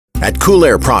At Cool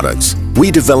Air Products,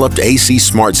 we developed AC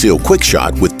Smart Seal Quick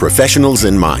Shot with professionals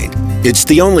in mind. It's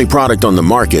the only product on the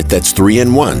market that's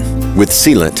 3-in-1, with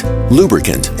sealant,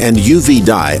 lubricant, and UV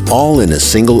dye all in a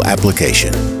single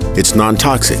application. It's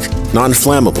non-toxic,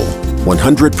 non-flammable,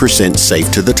 100%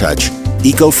 safe to the touch,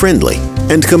 eco-friendly,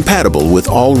 and compatible with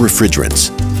all refrigerants.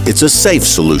 It's a safe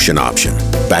solution option,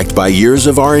 backed by years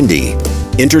of R&D,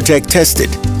 Intertech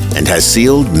tested, and has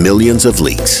sealed millions of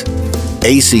leaks.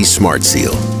 AC Smart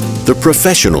Seal, the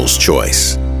professional's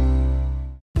choice.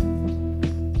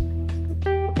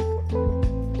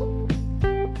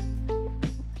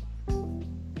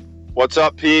 What's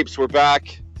up, peeps? We're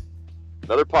back.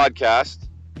 Another podcast.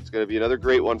 It's going to be another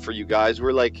great one for you guys.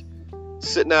 We're like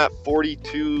sitting at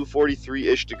 42,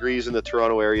 43-ish degrees in the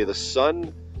Toronto area. The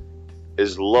sun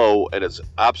is low and it's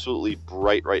absolutely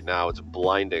bright right now. It's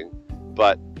blinding.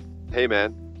 But hey,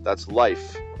 man, that's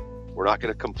life. We're not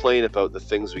going to complain about the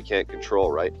things we can't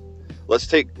control, right? Let's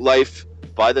take life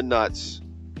by the nuts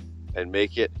and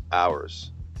make it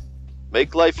ours.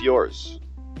 Make life yours.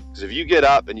 Because if you get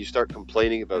up and you start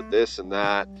complaining about this and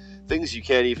that, things you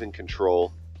can't even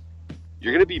control,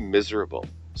 you're going to be miserable.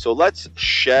 So let's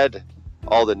shed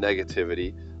all the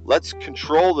negativity. Let's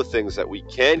control the things that we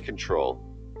can control,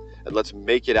 and let's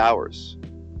make it ours.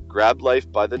 Grab life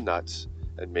by the nuts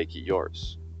and make it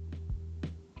yours.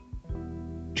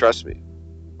 Trust me.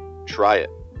 Try it.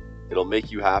 It'll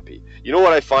make you happy. You know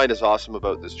what I find is awesome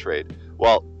about this trade?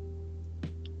 Well,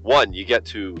 one, you get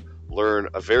to learn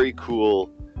a very cool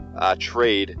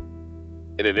trade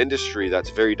in an industry that's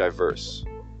very diverse.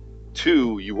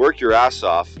 Two, you work your ass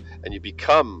off and you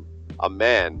become a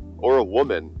man or a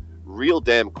woman real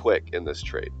damn quick in this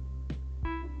trade.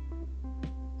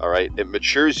 All right, it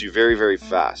matures you very, very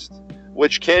fast,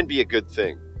 which can be a good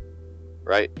thing,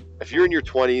 right? If you're in your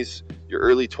 20s, your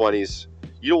early 20s,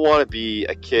 you don't want to be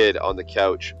a kid on the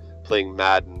couch playing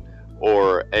Madden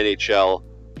or NHL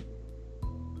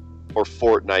or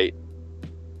Fortnite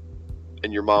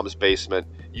in your mom's basement.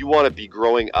 You want to be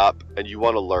growing up and you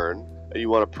want to learn and you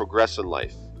want to progress in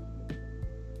life.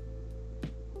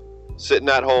 Sitting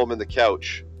at home on the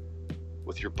couch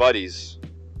with your buddies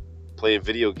playing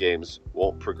video games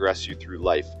won't progress you through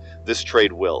life. This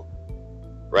trade will,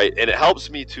 right? And it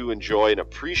helps me to enjoy and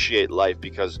appreciate life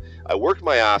because I worked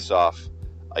my ass off.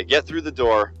 I get through the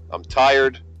door. I'm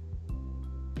tired.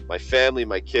 My family,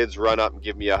 my kids run up and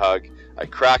give me a hug. I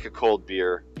crack a cold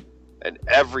beer. And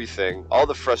everything, all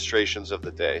the frustrations of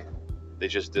the day, they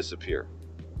just disappear.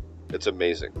 It's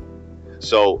amazing.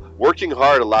 So working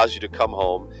hard allows you to come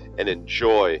home and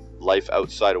enjoy life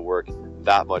outside of work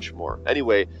that much more.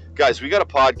 Anyway, guys, we got a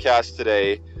podcast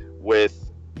today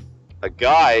with a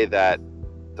guy that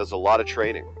does a lot of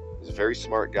training. He's a very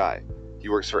smart guy. He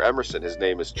works for Emerson. His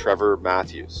name is Trevor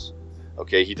Matthews.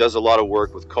 Okay, he does a lot of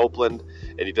work with Copeland,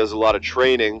 and he does a lot of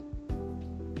training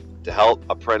to help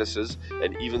apprentices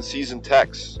and even seasoned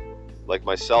techs like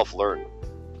myself learn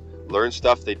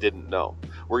stuff they didn't know.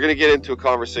 We're going to get into a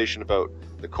conversation about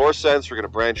the core sense. We're going to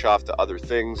branch off to other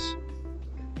things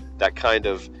that kind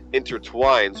of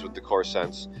intertwines with the core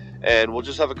sense, and we'll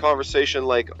just have a conversation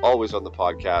like always on the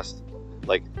podcast,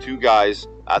 like two guys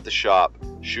at the shop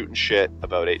shooting shit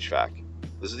about HVAC.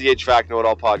 This is the HVAC Know It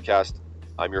All podcast.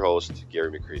 I'm your host, Gary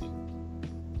McCready.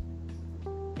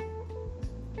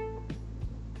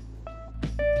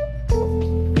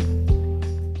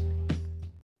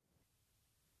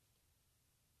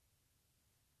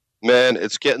 Man,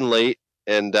 it's getting late,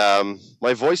 and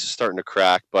my voice is starting to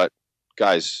crack, but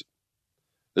guys,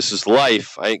 this is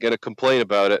life. I ain't going to complain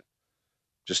about it.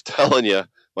 Just telling you,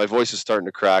 my voice is starting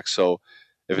to crack, so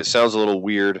if it sounds a little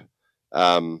weird,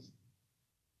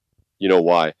 you know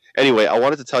why. Anyway, I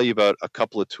wanted to tell you about a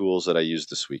couple of tools that I used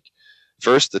this week.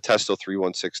 First, the Testo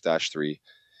 316-3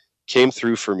 came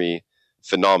through for me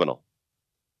phenomenal.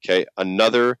 Okay,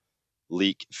 another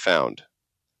leak found.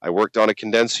 I worked on a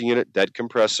condensing unit, dead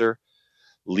compressor,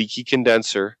 leaky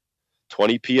condenser,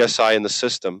 20 PSI in the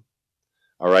system.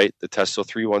 All right, the Testo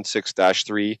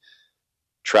 316-3,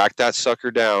 tracked that sucker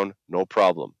down, no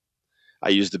problem. I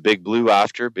used the Big Blue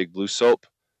after, Big Blue soap,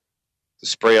 to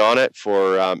spray on it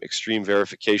for extreme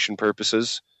verification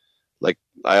purposes. Like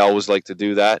I always like to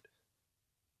do that.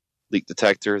 Leak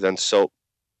detector, then soap.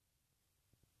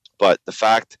 But the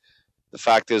fact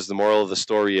is, the moral of the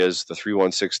story is the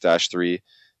 316-3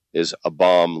 is a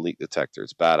bomb leak detector.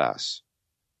 It's badass.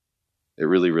 It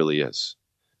really, really is.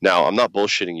 Now, I'm not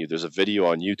bullshitting you. There's a video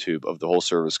on YouTube of the whole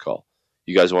service call.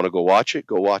 You guys want to go watch it?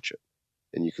 Go watch it.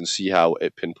 And you can see how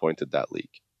it pinpointed that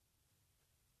leak.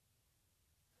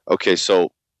 Okay, so a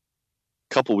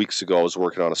couple weeks ago, I was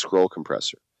working on a scroll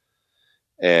compressor.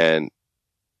 And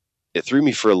It threw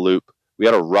me for a loop. We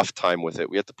had a rough time with it.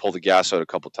 We had to pull the gas out a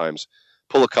couple times,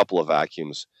 pull a couple of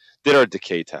vacuums, did our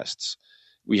decay tests.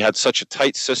 We had such a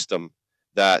tight system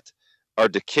that our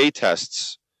decay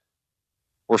tests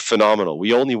were phenomenal.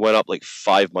 We only went up like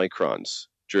 5 microns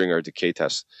during our decay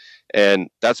tests. And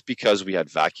that's because we had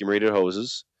vacuum rated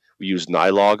hoses. We used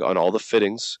Nylog on all the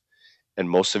fittings. And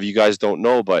most of you guys don't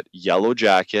know, but Yellow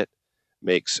Jacket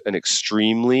makes an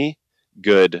extremely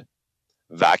good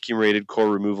vacuum rated core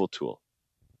removal tool.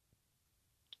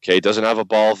 Okay, it doesn't have a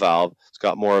ball valve. It's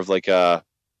got more of like a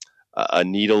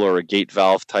needle or a gate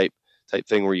valve type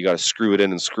thing where you got to screw it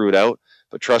in and screw it out.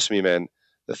 But trust me, man,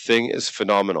 the thing is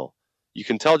phenomenal. You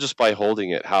can tell just by holding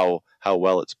it how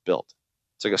well it's built.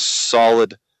 It's like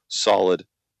a solid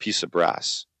piece of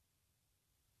brass.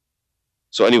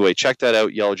 So anyway, check that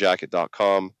out,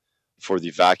 yellowjacket.com, for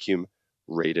the vacuum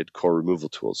rated core removal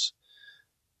tools.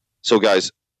 So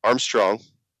guys, Armstrong,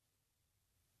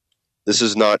 this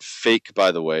is not fake,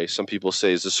 by the way. Some people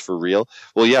say, is this for real?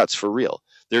 Well, yeah, it's for real.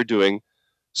 They're doing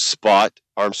spot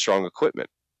Armstrong equipment.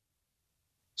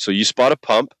 So you spot a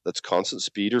pump that's constant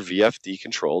speed or VFD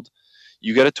controlled,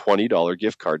 you get a $20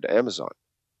 gift card to Amazon.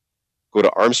 Go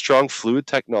to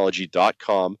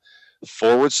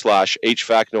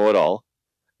armstrongfluidtechnology.com/HVAC know-it-all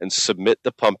and submit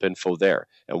the pump info there.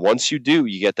 And once you do,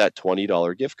 you get that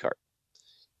 $20 gift card.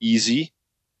 Easy,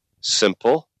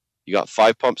 simple. You got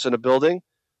 5 pumps in a building,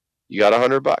 you got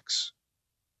 $100.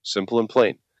 Simple and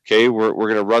plain. Okay, we're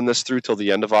going to run this through till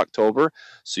the end of October,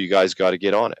 so you guys got to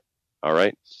get on it. All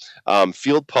right.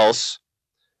 Field Pulse,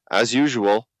 as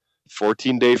usual,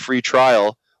 14-day free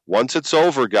trial. Once it's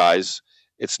over, guys,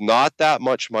 it's not that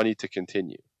much money to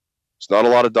continue. It's not a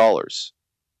lot of dollars.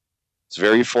 It's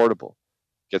very affordable.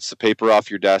 Gets the paper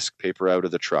off your desk, paper out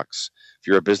of the trucks. If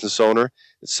you're a business owner,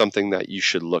 it's something that you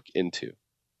should look into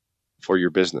for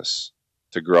your business,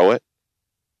 to grow it,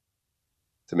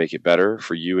 to make it better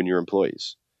for you and your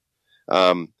employees.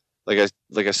 Like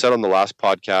I said on the last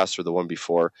podcast or the one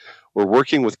before, we're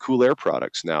working with Cool Air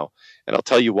products now. And I'll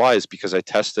tell you why, is because I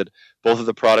tested both of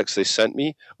the products they sent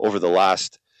me over the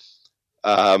last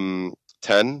 10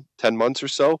 months or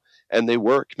so, and they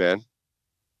work, man.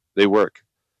 They work.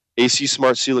 AC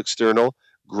Smart Seal External,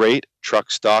 great truck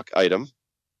stock item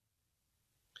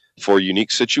for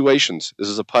unique situations. This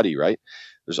is a putty, right?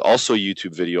 There's also a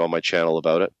YouTube video on my channel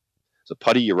about it. It's a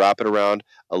putty, you wrap it around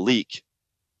a leak.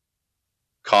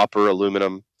 Copper,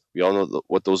 aluminum, we all know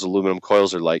what those aluminum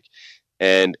coils are like,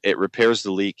 and it repairs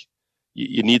the leak.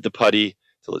 You need the putty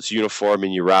till it's uniform,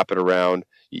 and you wrap it around.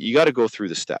 You got to go through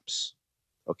the steps.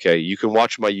 Okay, you can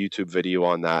watch my YouTube video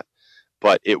on that,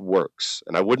 but it works.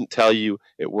 And I wouldn't tell you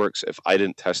it works if I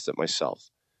didn't test it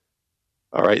myself.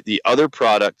 All right, the other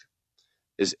product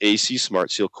is AC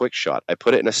Smart Seal Quick Shot. I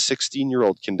put it in a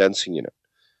 16-year-old condensing unit.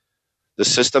 The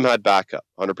system had backup,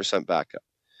 100% backup.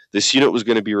 This unit was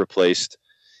going to be replaced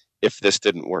if this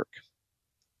didn't work.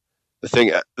 The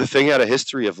thing had a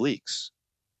history of leaks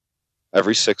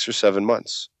every 6 or 7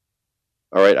 months.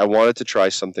 All right, I wanted to try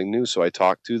something new, so I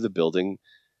talked to the building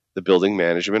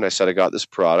management. I said, I got this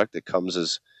product. It comes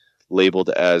as labeled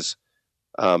as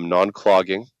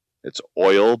non-clogging. It's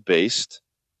oil-based,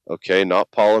 okay,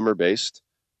 not polymer-based.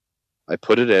 I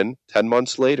put it in. 10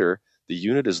 months later, the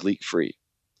unit is leak-free.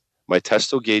 My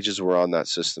Testo gauges were on that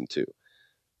system too.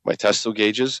 My Testo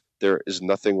gauges, there is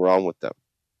nothing wrong with them.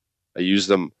 I use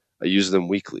them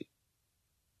weekly.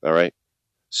 All right.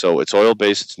 So it's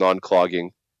oil-based, it's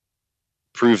non-clogging.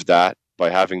 Proved that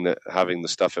by having the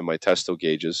stuff in my Testo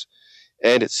gauges,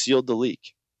 and it sealed the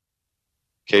leak.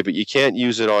 Okay, but you can't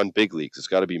use it on big leaks. It's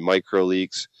got to be micro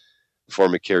leaks,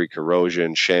 formicary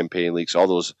corrosion, champagne leaks, all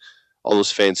those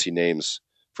fancy names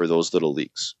for those little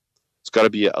leaks. It's got to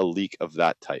be a leak of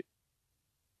that type.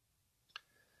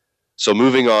 So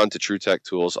moving on to TruTech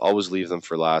tools, always leave them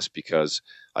for last because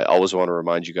I always want to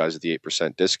remind you guys of the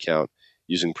 8% discount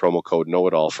using promo code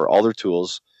KNOWITALL for all their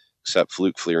tools except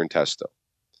Fluke, FLIR, and Testo.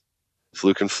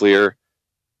 Fluke and FLIR,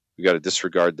 we got to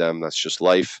disregard them. That's just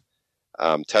life.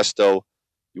 Testo,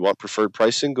 you want preferred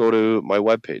pricing? Go to my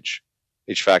webpage,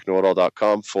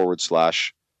 hvacknowitall.com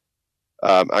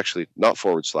 / actually, not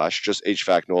 / just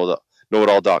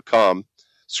hvackknowitall.com.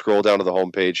 Scroll down to the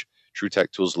homepage,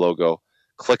 TruTech Tools logo.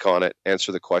 Click on it,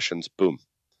 answer the questions, boom.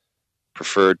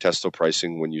 Preferred Testo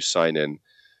pricing when you sign in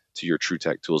to your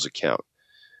TruTech Tools account.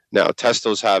 Now,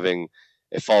 Testo's having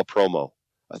a fall promo,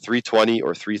 a 320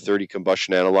 or 330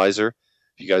 combustion analyzer.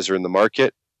 If you guys are in the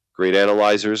market, great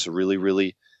analyzers, really,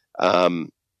 really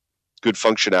good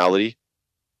functionality,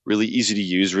 really easy to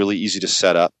use, really easy to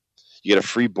set up. You get a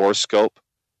free bore scope,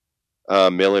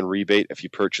 mail-in rebate if you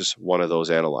purchase one of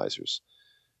those analyzers.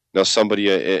 Now, somebody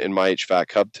in my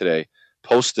HVAC hub today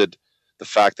posted the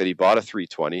fact that he bought a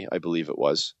 320, I believe it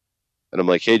was. And I'm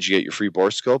like, hey, did you get your free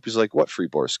bore scope? He's like, what free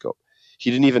bore scope?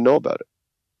 He didn't even know about it.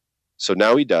 So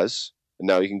now he does. And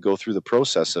now he can go through the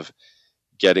process of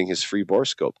getting his free bore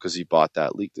scope because he bought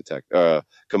that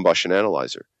combustion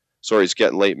analyzer. Sorry, it's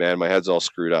getting late, man. My head's all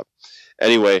screwed up.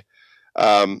 Anyway,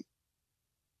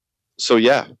 so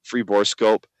yeah, free bore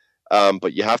scope.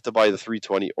 But you have to buy the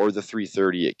 320 or the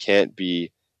 330. It can't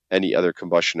be any other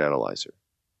combustion analyzer.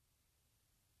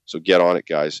 So get on it,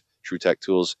 guys. TruTech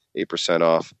Tools, 8%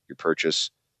 off your purchase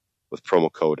with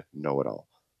promo code KNOWITALL.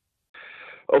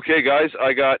 Okay, guys,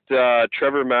 I got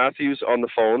Trevor Matthews on the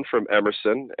phone from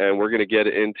Emerson, and we're going to get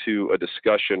into a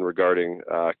discussion regarding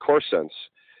CoreSense.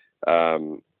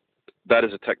 That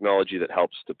is a technology that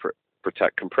helps to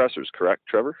protect compressors, correct,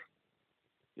 Trevor?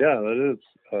 Yeah, that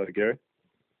is, Gary.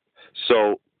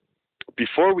 So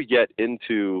before we get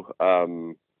into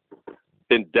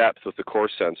in depth with the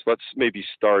CoreSense, let's maybe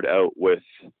start out with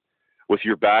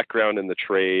your background in the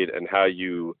trade and how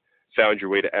you found your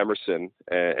way to Emerson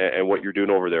and what you're doing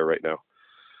over there right now.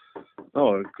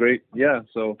 Oh, great. Yeah,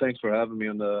 so thanks for having me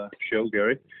on the show,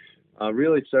 Gary.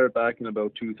 Really started back in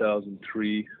about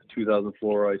 2003,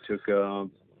 2004. I took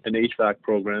an HVAC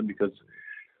program because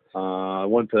I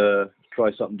wanted to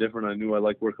try something different. I knew I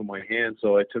liked working my hands,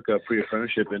 so I took a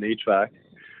pre-apprenticeship in HVAC.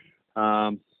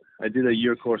 I did a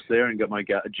year course there and got my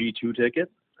G2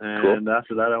 ticket. And cool.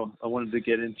 After that, I wanted to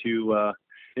get into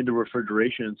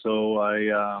refrigeration. So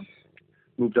I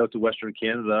moved out to Western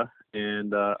Canada,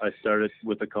 and I started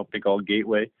with a company called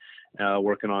Gateway,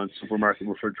 working on supermarket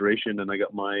refrigeration, and I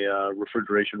got my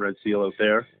refrigeration red seal out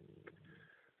there.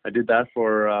 I did that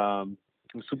for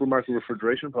supermarket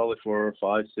refrigeration probably for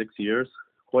 5-6 years,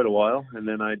 quite a while. And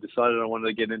then I decided I wanted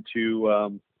to get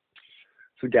into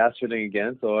some gas fitting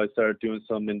again. So I started doing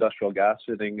some industrial gas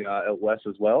fitting out west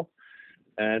as well.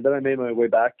 And then I made my way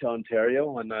back to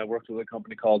Ontario, and I worked with a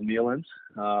company called Nealons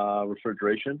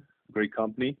Refrigeration, great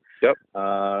company. Yep.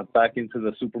 Back into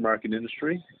the supermarket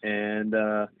industry. And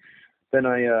then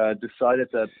I decided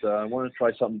that I wanted to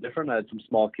try something different. I had some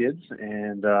small kids,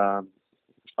 and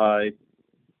I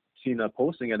seen a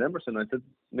posting at Emerson. I said,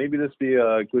 maybe this be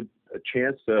a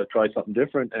chance to try something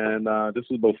different. And this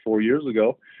was about 4 years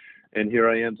ago. And here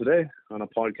I am today on a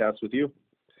podcast with you.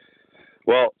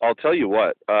 Well, I'll tell you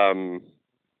what.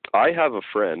 I have a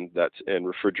friend that's in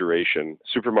refrigeration,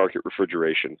 supermarket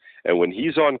refrigeration. And when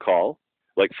he's on call,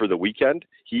 like for the weekend,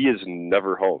 he is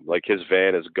never home. Like his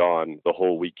van is gone the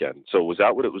whole weekend. So was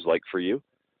that what it was like for you?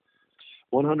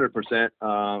 100%.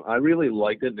 I really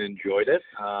liked it and enjoyed it.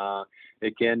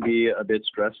 It can be a bit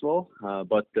stressful,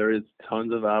 but there is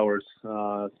tons of hours,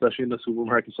 especially in the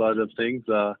supermarket side of things.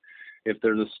 If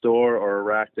there's a store or a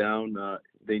rack down,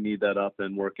 they need that up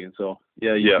and working. So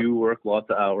yeah, you do work lots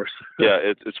of hours. Yeah,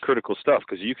 it's critical stuff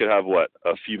because you could have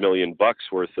a few $1 million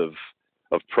worth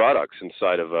of products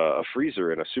inside of a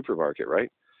freezer in a supermarket,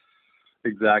 right?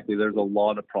 Exactly. There's a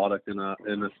lot of product in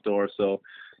a store, so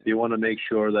you want to make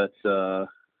sure that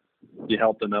you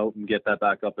help them out and get that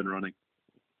back up and running.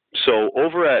 So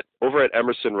over at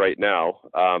Emerson right now,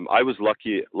 I was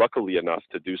luckily enough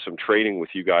to do some training with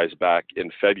you guys back in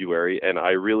February, and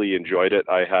I really enjoyed it.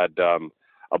 I had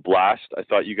a blast. I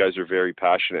thought you guys are very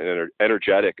passionate and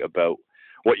energetic about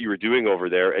what you were doing over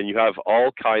there, and you have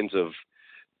all kinds of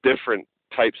different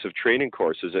types of training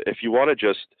courses. If you want to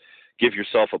just give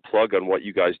yourself a plug on what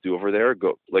you guys do over there,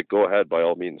 go ahead by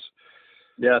all means.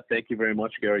 Yeah, thank you very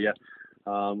much, Gary.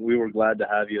 Yeah, we were glad to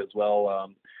have you as well.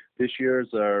 This year's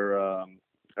our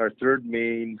third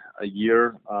main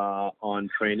year on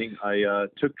training. I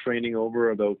took training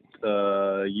over about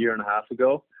a year and a half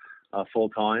ago, full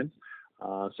time.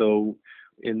 So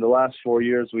in the last 4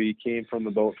 years, we came from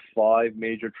about 5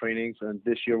 major trainings, and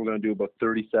this year we're going to do about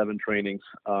 37 trainings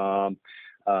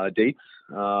dates.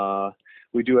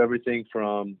 We do everything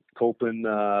from Copeland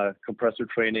compressor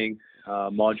training,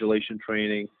 modulation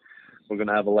training. We're going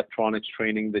to have electronics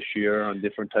training this year on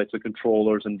different types of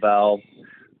controllers and valves,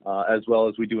 as well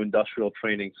as we do industrial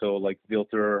training, so like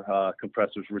filter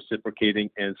compressors,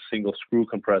 reciprocating, and single screw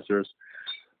compressors.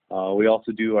 We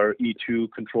also do our E2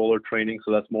 controller training,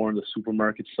 so that's more on the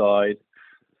supermarket side,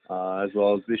 as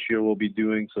well as this year we'll be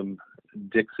doing some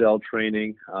Dixell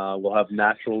training. We'll have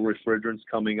natural refrigerants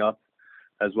coming up,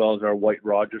 as well as our White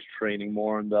Rogers training,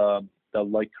 more on the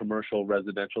light commercial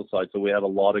residential side. So we have a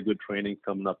lot of good training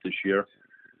coming up this year.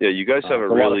 Yeah, you guys have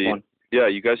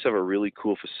you guys have a really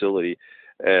cool facility,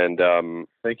 and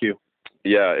thank you.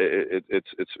 Yeah,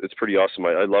 it's pretty awesome.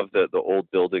 I love the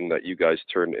old building that you guys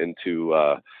turned into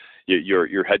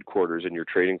your headquarters and your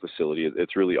training facility.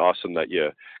 It's really awesome that you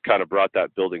kind of brought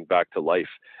that building back to life.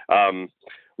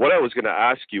 What I was going to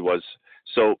ask you was,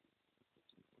 so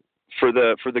for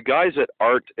the guys that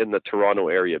aren't in the Toronto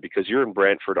area, because you're in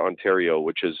Brantford, Ontario,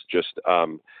 which is just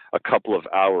a couple of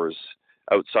hours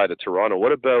outside of Toronto,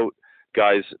 what about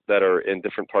guys that are in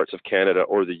different parts of Canada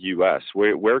or the U.S.?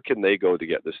 Where can they go to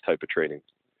get this type of training?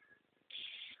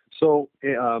 So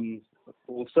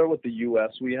we'll start with the U.S.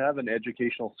 We have an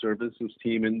educational services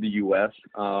team in the U.S.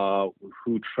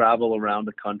 Who travel around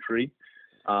the country,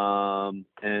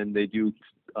 and they do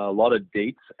a lot of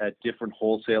dates at different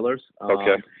wholesalers.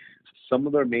 Okay. Some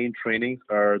of their main trainings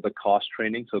are the cost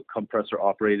training, so compressor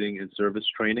operating and service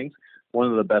trainings.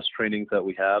 One of the best trainings that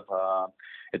we have.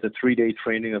 It's a 3-day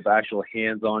training of actual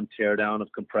hands-on teardown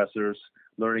of compressors,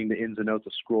 learning the ins and outs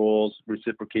of scrolls,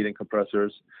 reciprocating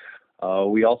compressors.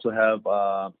 We also have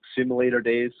simulator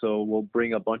days, so we'll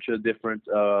bring a bunch of different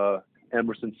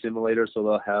Emerson simulators, so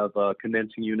they'll have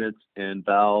condensing units and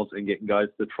valves and getting guys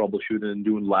to troubleshoot and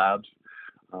doing labs,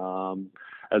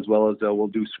 as well as we'll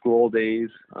do scroll days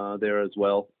there as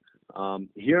well.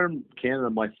 Here in Canada,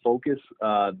 my focus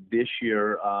this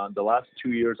year, the last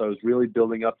 2 years, I was really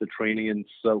building up the training in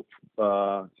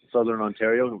Southern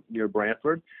Ontario near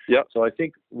Brantford. Yep. So I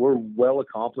think we're well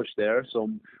accomplished there. So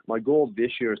my goal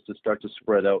this year is to start to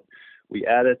spread out. We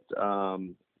added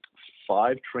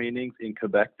 5 trainings in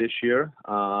Quebec this year,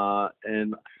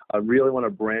 and I really want to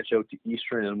branch out to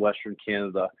Eastern and Western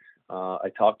Canada. I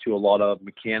talk to a lot of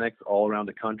mechanics all around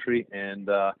the country, and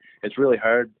it's really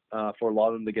hard for a lot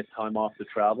of them to get time off to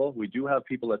travel. We do have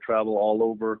people that travel all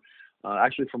over,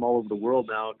 actually from all over the world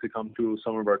now, to come to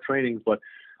some of our trainings, but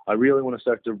I really want to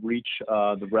start to reach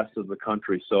the rest of the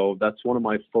country. So that's one of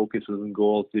my focuses and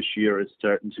goals this year, is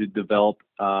starting to develop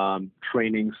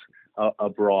trainings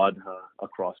abroad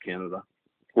across Canada.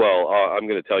 Well, I'm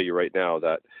going to tell you right now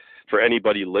that for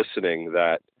anybody listening,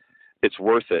 that it's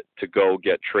worth it to go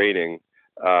get training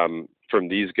from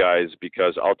these guys,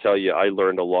 because I'll tell you, I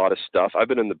learned a lot of stuff. I've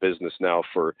been in the business now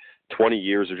for 20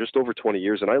 years or just over 20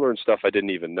 years, and I learned stuff I didn't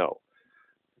even know,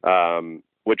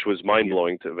 which was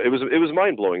mind-blowing. It was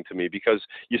mind-blowing to me, because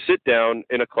you sit down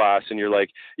in a class and you're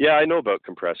like, yeah, I know about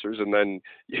compressors, and then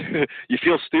you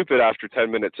feel stupid after 10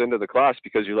 minutes into the class,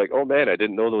 because you're like, oh man, I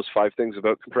didn't know those 5 things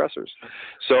about compressors.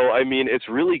 So, I mean, it's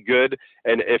really good,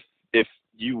 and if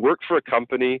you work for a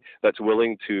company that's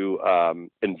willing to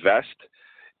invest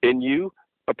in you,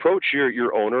 approach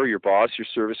your owner, your boss, your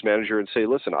service manager, and say,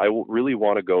 listen, I really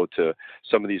want to go to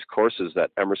some of these courses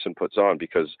that Emerson puts on,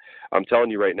 because I'm telling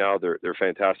you right now, they're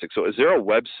fantastic. So is there a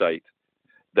website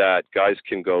that guys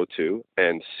can go to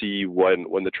and see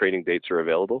when the training dates are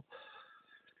available?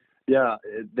 Yeah,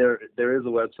 there is a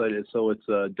website. So it's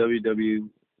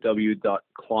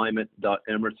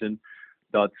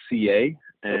www.climate.emerson.ca.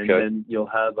 And then you'll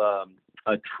have a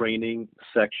training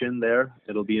section there.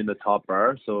 It'll be in the top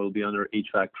bar, so it'll be under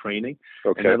HVAC training.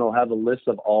 Okay. And then it'll have a list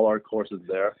of all our courses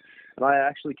there. And I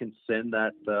actually can send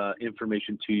that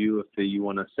information to you if you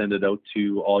want to send it out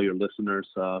to all your listeners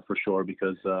for sure,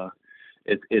 because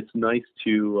it's nice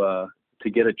to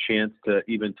get a chance to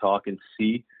even talk and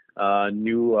see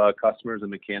new customers and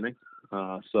mechanics.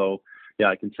 So yeah,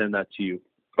 I can send that to you.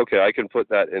 Okay, I can put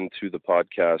that into the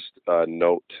podcast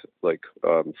note, for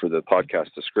the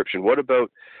podcast description. What about,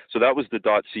 so that was the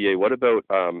 .ca. What about,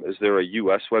 is there a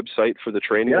U.S. website for the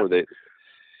training? Yeah.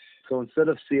 So instead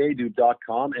of .ca, do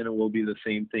 .com, and it will be the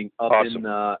same thing. Awesome.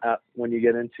 When you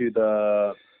get into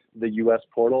the U.S.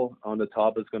 portal, on the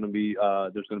top is going to be,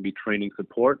 there's going to be training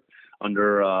support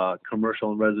under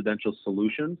commercial and residential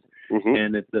solutions. Mm-hmm.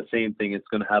 And it's the same thing. It's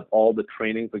going to have all the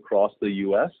trainings across the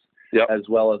U.S., yep, as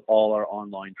well as all our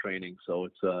online training. So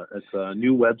it's a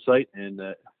new website, and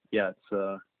I'll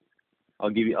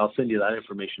send you that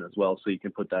information as well, so you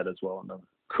can put that as well in the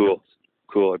Cool.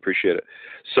 I appreciate it.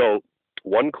 So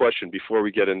one question before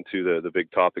we get into the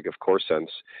big topic of CoreSense,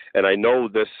 and I know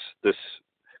this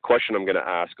question I'm going to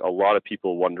ask, a lot of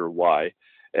people wonder why,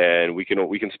 and we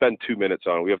can spend 2 minutes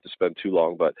on it. We have to spend too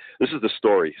long, but this is the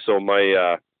story. So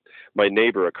my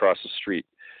neighbor across the street,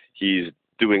 he's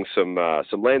doing some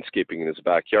landscaping in his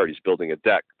backyard. He's building a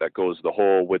deck that goes the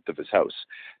whole width of his house,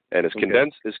 and his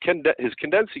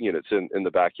condensing units in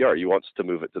the backyard. He wants to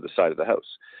move it to the side of the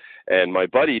house. And my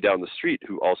buddy down the street,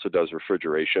 who also does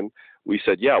refrigeration, we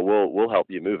said, yeah, we'll help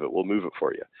you move it. We'll move it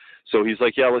for you. So he's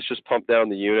like, yeah, let's just pump down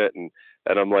the unit. And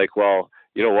I'm like, well,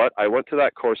 you know what? I went to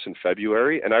that course in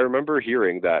February, and I remember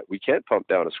hearing that we can't pump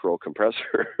down a scroll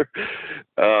compressor.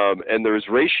 And there's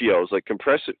ratios, like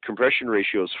compression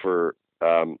ratios for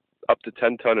up to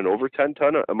 10 ton and over 10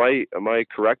 ton. Am I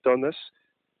correct on this?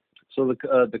 So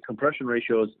the compression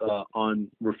ratios on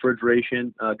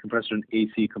refrigeration compressor and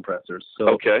AC compressors. So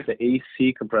Okay. the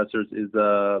AC compressors is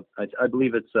I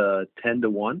believe it's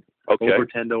 10-1. Okay. Over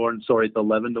 10-1. Sorry, it's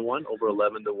 11-1. Over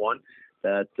 11-1.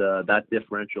 That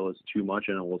differential is too much,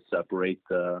 and it will separate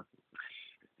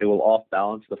it will off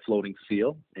balance the floating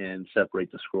seal and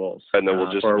separate the scrolls. And then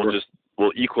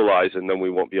we'll equalize, and then we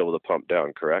won't be able to pump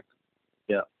down, correct?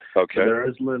 Yeah. Okay. So there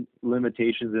is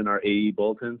limitations in our AE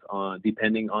bulletins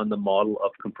depending on the model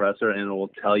of compressor, and it will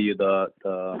tell you the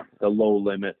low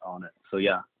limit on it. So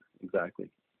yeah, exactly.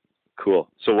 Cool.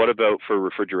 So what about for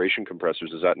refrigeration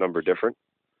compressors? Is that number different?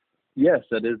 Yes,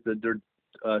 that is. They're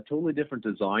totally different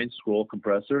design, scroll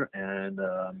compressor, and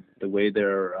the way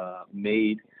they're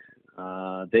made.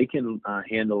 They can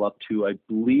handle up to, I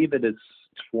believe it is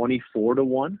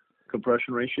 24-1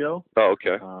 compression ratio. Oh,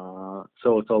 okay.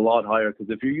 So it's a lot higher, because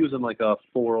if you're using like a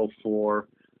 404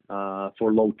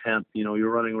 for low temp, you're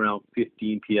running around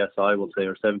 15 psi, we'll say,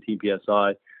 or 17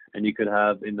 psi, and you could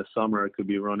have in the summer it could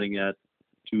be running at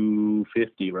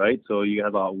 250, right? So you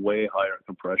have a way higher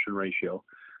compression ratio.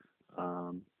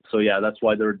 So yeah, that's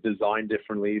why they're designed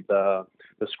differently. The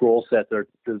scroll set, they're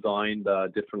designed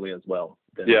differently as well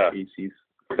than ACs.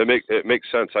 It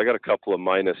makes sense. I got a couple of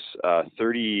minus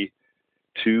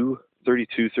 32,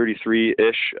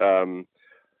 33-ish.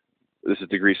 This is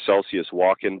degrees Celsius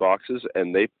walk-in boxes,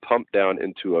 and they pump down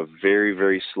into a very,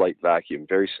 very slight vacuum,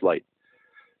 very slight,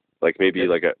 like maybe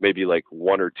like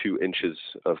 1 or 2 inches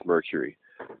of mercury.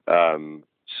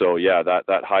 So yeah,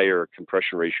 that higher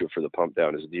compression ratio for the pump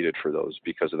down is needed for those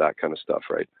because of that kind of stuff,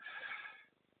 right?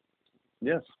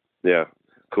 Yes. Yeah.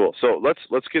 Cool. So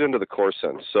let's get into the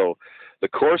CoreSense. So the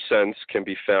CoreSense can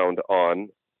be found on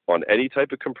any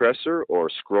type of compressor or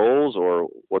scrolls, or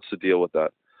what's the deal with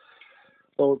that?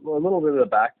 So a little bit of the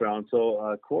background.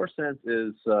 So CoreSense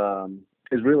is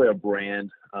really a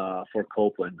brand for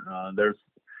Copeland. There's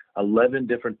 11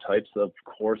 different types of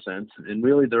CoreSense, and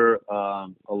really they're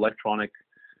electronic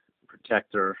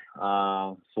protector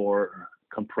for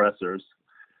compressors.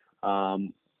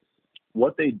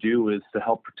 What they do is to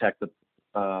help protect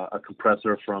a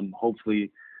compressor from,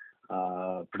 hopefully,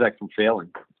 protect from failing.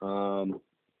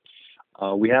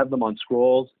 We have them on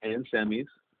scrolls and semis,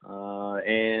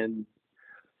 and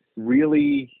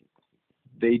really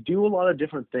they do a lot of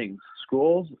different things.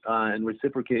 Scrolls and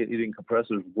reciprocating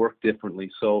compressors work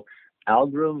differently. So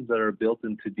algorithms that are built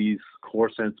into these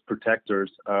CoreSense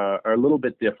protectors are a little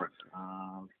bit different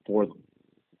for them.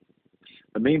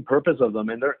 The main purpose of them,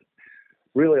 and they're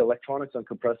really, electronics on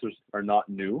compressors are not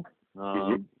new.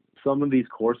 Some of these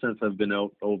CoreSense have been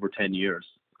out over 10 years.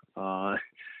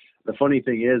 The funny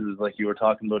thing is like you were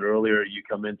talking about earlier, you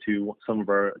come into some of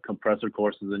our compressor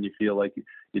courses and you feel like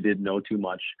you didn't know too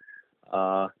much.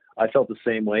 I felt the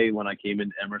same way when I came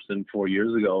into Emerson 4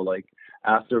 years ago. Like,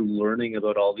 after learning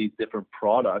about all these different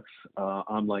products,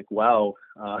 I'm like, wow,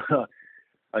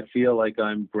 I feel like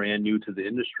I'm brand new to the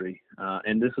industry.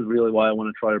 And this is really why I want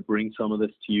to try to bring some of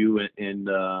this to you and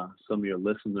some of your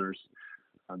listeners.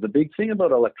 The big thing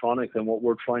about electronics and what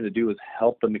we're trying to do is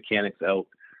help the mechanics out,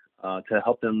 to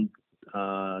help them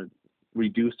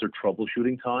reduce their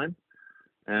troubleshooting time.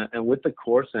 And with the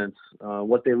CoreSense,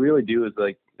 what they really do is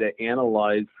like they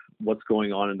analyze what's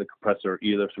going on in the compressor,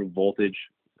 either through voltage,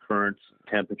 currents,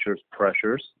 temperatures,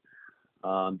 pressures,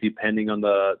 depending on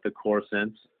the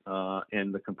CoreSense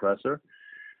and the compressor.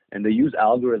 And they use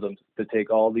algorithms to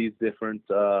take all these different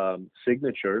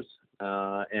signatures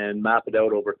and map it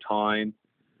out over time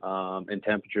and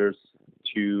temperatures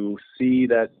to see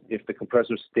that if the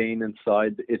compressor is staying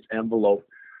inside its envelope,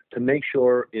 to make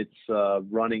sure it's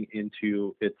running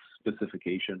into its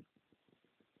specification.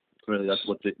 Really, that's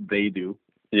what they do.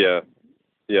 Yeah.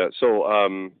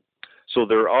 So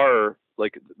there are,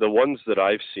 like, the ones that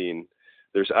I've seen,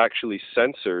 there's actually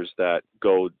sensors that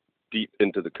go deep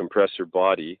into the compressor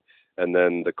body, and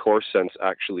then the CoreSense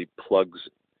actually plugs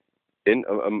in.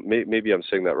 Maybe I'm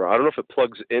saying that wrong. I don't know if it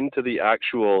plugs into the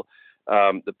actual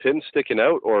the pin sticking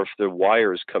out, or if the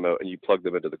wires come out and you plug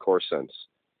them into the CoreSense.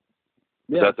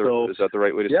 Is that the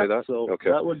right way to say that? So okay.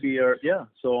 That would be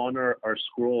so on our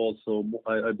scrolls, so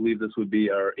I believe this would be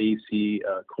our AC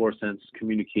CoreSense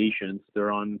communications.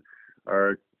 They're on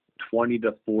our 20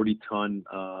 to 40 ton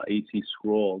AC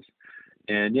scrolls.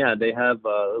 And yeah, they have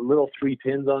little 3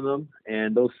 pins on them,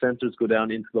 and those sensors go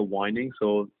down into the winding.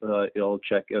 So it'll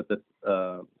check out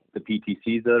the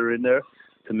PTCs that are in there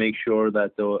to make sure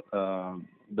that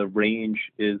the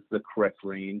range is the correct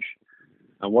range.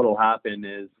 And what will happen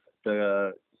is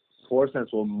the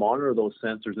CoreSense will monitor those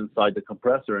sensors inside the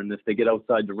compressor, and if they get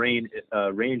outside the range,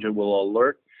 it will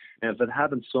alert And if it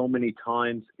happens so many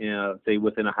times, say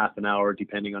within a half an hour,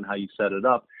 depending on how you set it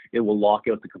up, it will lock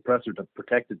out the compressor to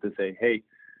protect it, to say, hey,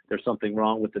 there's something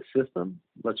wrong with the system.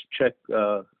 Let's check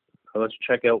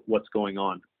out what's going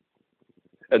on.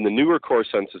 And the newer core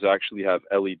senses actually have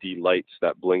LED lights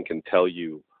that blink and tell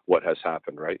you what has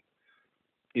happened, right?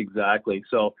 Exactly.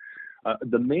 So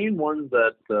the main ones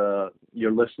that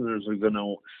your listeners are going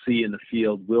to see in the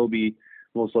field will be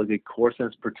most likely core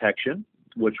sense protection,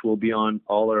 which will be on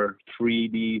all our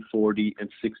 3D, 4D, and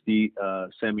 6D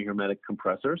semi-hermetic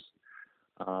compressors.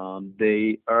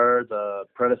 They are the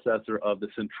predecessor of the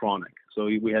Centronic. So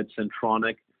we had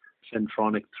Centronic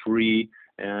 3,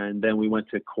 and then we went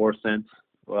to CoreSense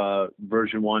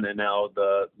version 1, and now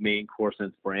the main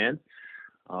CoreSense brand.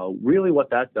 Really what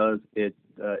that does, it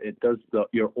does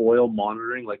your oil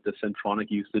monitoring like the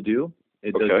Centronic used to do.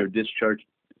 It does your discharge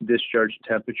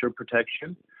temperature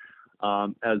protection,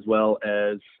 as well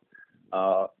as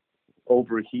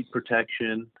overheat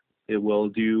protection. It will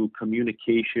do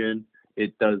communication.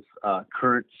 It does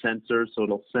current sensors, so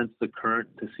it'll sense the current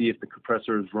to see if the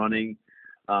compressor is running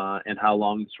and how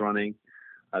long it's running,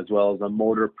 as well as a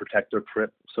motor protector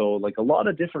trip. So like a lot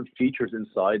of different features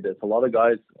inside this. A lot of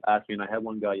guys ask me, and I had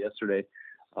one guy yesterday,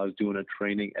 I was doing a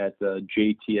training at the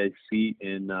JTIC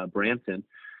in Brampton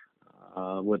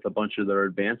with a bunch of their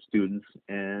advanced students,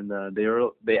 and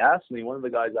they asked me, one of the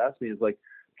guys asked me, is like,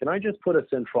 can I just put a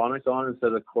Centronic on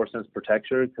instead of CoreSense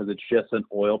Protector because it's just an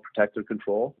oil protector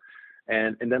control?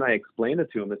 And then I explained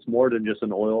it to him. It's more than just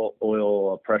an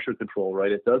oil pressure control,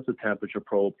 right? It does the temperature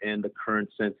probe and the current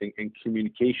sensing and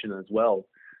communication as well.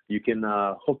 You can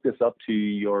hook this up to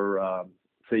your,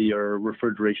 say, your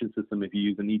refrigeration system if you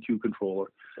use an E2 controller.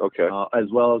 Okay.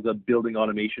 As well as a building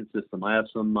automation system. I have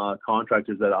some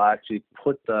contractors that I actually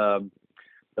put the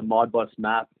Modbus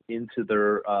map into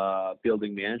their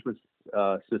building management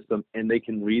system, and they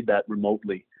can read that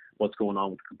remotely, what's going on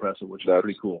with the compressor, which is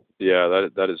pretty cool. Yeah,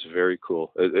 that is very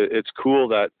cool. It's cool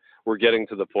that we're getting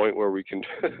to the point where we can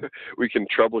we can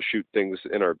troubleshoot things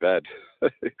in our bed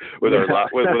with our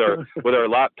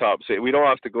laptops. We don't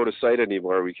have to go to site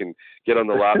anymore. We can get on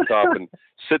the laptop and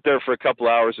sit there for a couple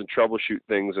hours and troubleshoot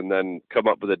things, and then come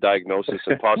up with a diagnosis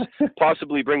and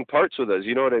possibly bring parts with us.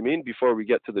 You know what I mean? Before we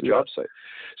get to the job site.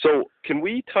 So can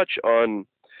we touch on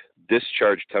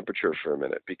discharge temperature for a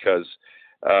minute? Because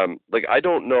like, I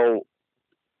don't know,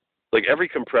 like every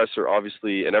compressor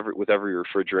obviously, and with every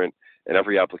refrigerant and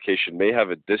every application may have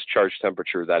a discharge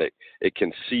temperature that it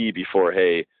can see before,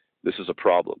 hey, this is a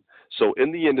problem. So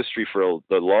in the industry for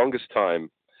the longest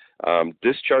time,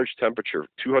 discharge temperature,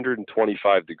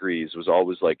 225 degrees was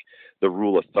always like the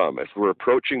rule of thumb. If we're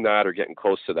approaching that or getting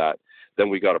close to that, then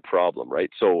we got a problem, right?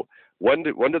 So when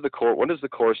does the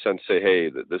CoreSense say,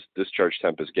 hey, this discharge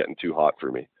temp is getting too hot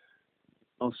for me?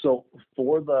 So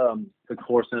for the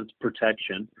CoreSense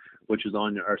protection, which is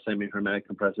on our semi-hermetic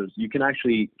compressors, you can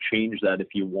actually change that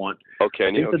if you want. Okay.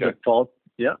 I think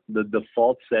the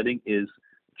default setting is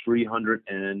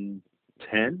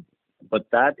 310, but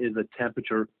that is a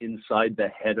temperature inside the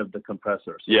head of the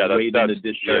compressor. So that's the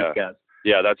discharge gas.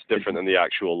 Yeah, that's different than the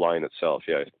actual line itself.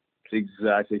 Yeah.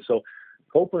 Exactly. So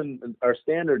Copeland, our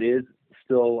standard is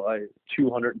still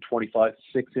 225,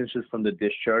 6 inches from the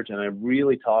discharge, and I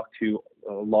really talk to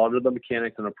a lot of the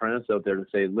mechanics and apprentices out there to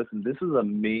say, listen, this is a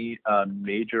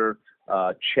major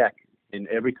check in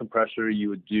every compressor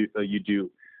you do.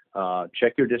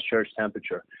 Check your discharge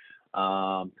temperature.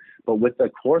 But with the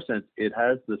CoreSense, it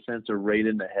has the sensor right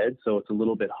in the head, so it's a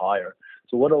little bit higher.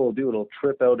 So what it'll do, it'll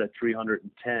trip out at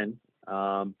 310.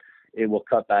 It will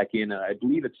cut back in, I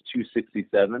believe it's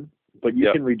 267, but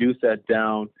you can reduce that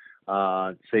down,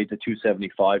 say to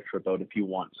 275 trip out if you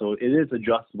want. So it is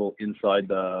adjustable inside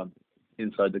the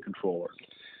controller.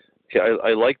 Okay,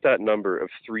 I like that number of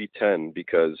 310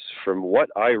 because from what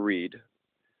I read,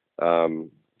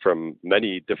 from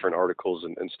many different articles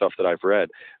and stuff that I've read,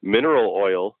 mineral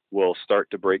oil will start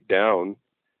to break down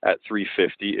at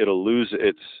 350. It'll lose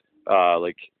its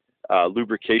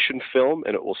lubrication film,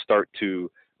 and it will start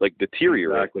to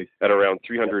deteriorate at around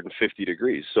 350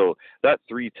 degrees. So that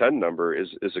 310 number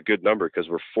is a good number because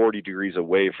we're 40 degrees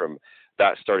away from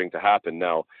that starting to happen.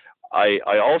 Now, I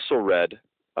also read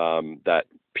that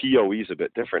POE is a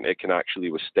bit different. It can actually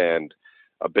withstand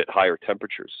a bit higher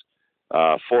temperatures.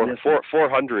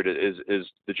 400 is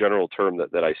the general term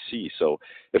that I see. So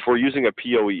if we're using a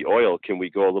POE oil, can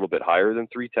we go a little bit higher than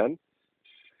 310?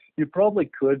 You probably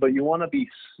could, but you want to be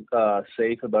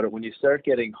safe about it. When you start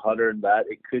getting hotter than that,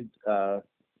 it could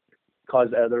cause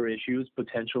other issues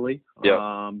potentially.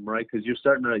 Right? Because you're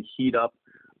starting to heat up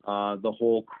the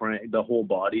whole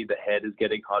body. The head is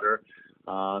getting hotter.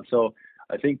 So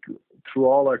I think through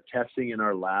all our testing in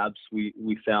our labs,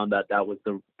 we found that was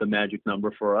the magic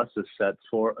number for us, is set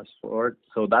for us for it.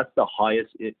 So that's the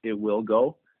highest it will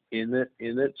go in it.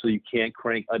 So you can't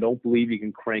crank. I don't believe you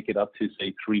can crank it up to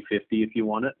say 350 if you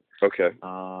want it. Okay.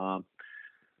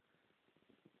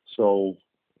 So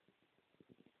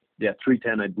yeah,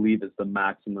 310 I believe is the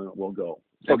maximum it will go.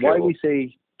 And Okay, why well, we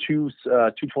say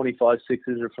 225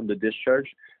 6-incher from the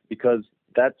discharge, because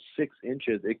that 6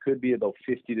 inches, it could be about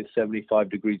 50 to 75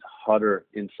 degrees hotter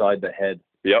inside the head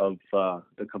Yep. of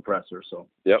the compressor. So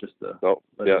Yep. just No,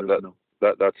 let yeah, everyone know.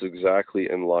 that's exactly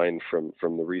in line from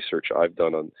the research I've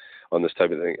done on this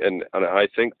type of thing. And I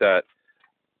think that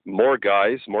more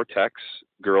guys, more techs,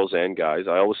 girls and guys,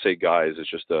 I always say guys, it's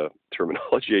just a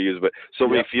terminology I use, but so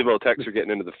many female techs are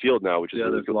getting into the field now, which is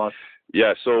really there's cool. lots.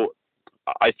 Yeah, so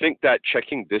I think that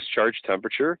checking discharge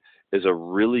temperature is a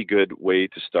really good way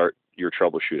to start your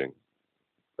troubleshooting.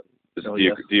 Oh, do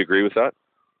you agree with that?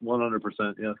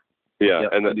 100%, yeah. Yeah, Yeah,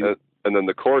 and then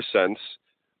the core sense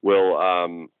will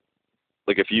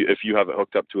like if you have it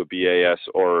hooked up to a BAS,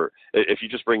 or if you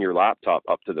just bring your laptop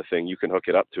up to the thing, you can hook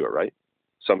it up to it, right?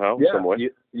 Somehow, some way.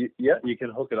 You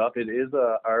can hook it up. It is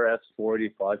a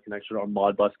RS-485 connection or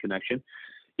Modbus connection.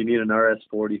 You need an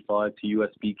RS-485 to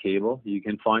USB cable. You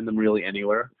can find them really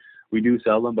anywhere. We do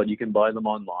sell them, but you can buy them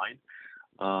online.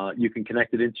 You can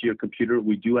connect it into your computer.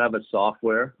 We do have a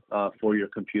software for your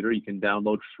computer. You can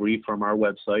download free from our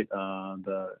website,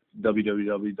 the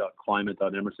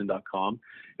www.climate.emerson.com.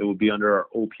 It will be under our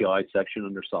OPI section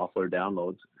under software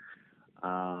downloads.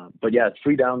 But yeah, it's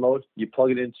free download. You plug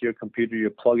it into your computer. You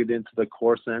plug it into the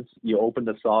CoreSense. You open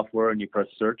the software and you press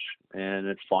search, and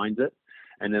it finds it.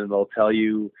 And then it'll tell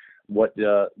you what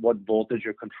voltage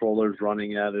your controller is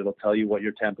running at. It'll tell you what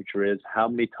your temperature is, how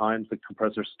many times the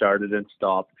compressor started and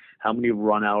stopped, how many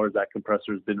run hours that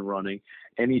compressor has been running,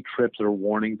 any trips or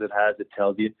warnings it has. It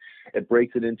tells you. It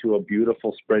breaks it into a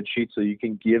beautiful spreadsheet, so you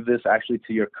can give this actually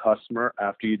to your customer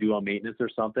after you do a maintenance or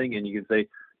something, and you can say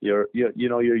your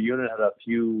unit had a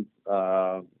few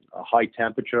high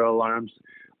temperature alarms.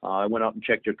 I went out and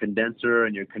checked your condenser,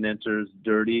 and your condenser is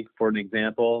dirty, for an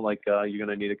example. Like you're going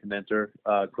to need a condenser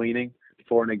cleaning,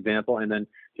 for an example, and then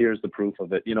here's the proof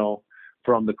of it,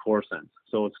 from the CoreSense.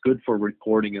 So it's good for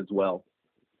reporting as well.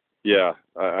 Yeah,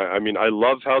 I mean, I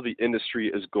love how the industry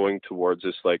is going towards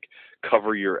this, like,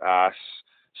 cover your ass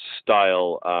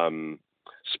style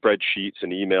spreadsheets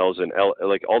and emails and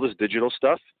like all this digital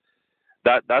stuff.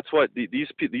 That's what these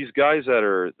guys that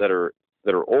are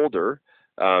older.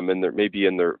 And they're maybe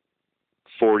in their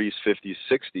 40s, 50s,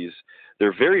 60s,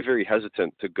 they're very, very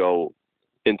hesitant to go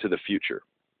into the future.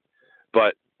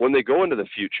 But when they go into the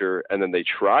future and then they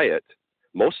try it,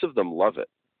 most of them love it,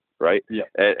 right? Yeah.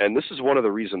 And this is one of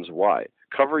the reasons why.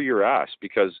 Cover your ass,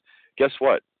 because guess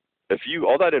what? If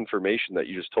all that information that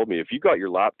you just told me, if you got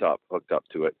your laptop hooked up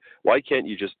to it, why can't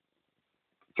you just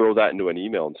throw that into an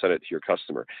email and send it to your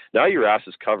customer? Now your ass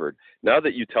is covered. Now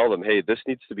that you tell them, hey, this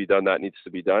needs to be done, that needs to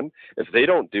be done, if they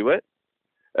don't do it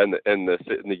and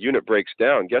the unit breaks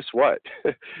down, guess what?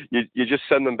 you just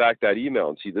send them back that email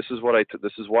and see, this is why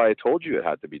I told you it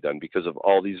had to be done, because of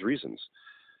all these reasons.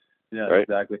 Yeah, right?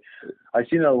 Exactly. I've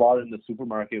seen it a lot in the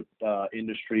supermarket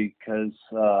industry, because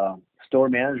store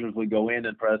managers would go in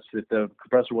and press, if the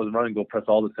compressor wasn't running, go press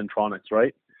all the Centronics,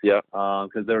 right? Yeah.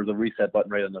 Because there's a reset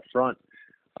button right on the front.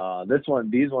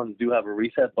 These ones do have a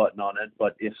reset button on it,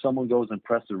 but if someone goes and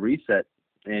presses the reset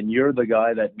and you're the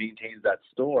guy that maintains that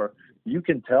store, you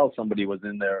can tell somebody was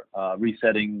in there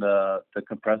resetting the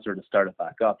compressor to start it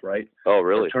back up, right? Oh,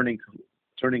 really? Or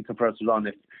turning compressors on.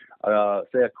 If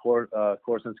say a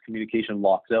CoreSense communication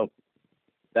locks out,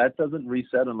 that doesn't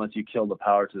reset unless you kill the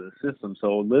power to the system.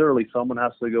 So literally someone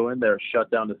has to go in there, shut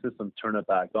down the system, turn it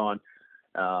back on.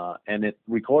 And it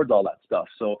records all that stuff.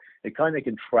 So it kind of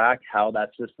can track how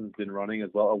that system's been running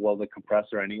as well, the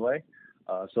compressor anyway.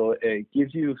 So it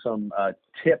gives you some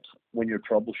tips when you're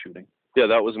troubleshooting. Yeah,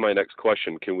 that was my next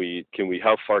question.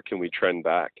 How far can we trend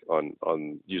back on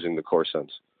using the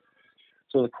CoreSense?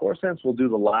 So the CoreSense will do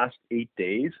the last 8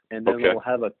 days, and then we'll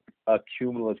have a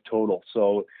cumulative total.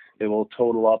 So it will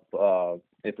total up,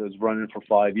 if it was running for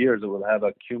 5 years, it will have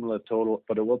a cumulative total,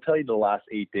 but it will tell you the last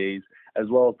 8 days as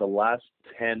well as the last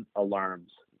 10 alarms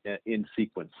in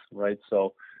sequence, right?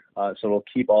 So it'll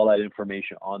keep all that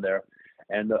information on there.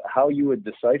 And how you would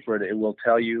decipher it, it will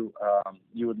tell you,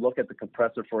 you would look at the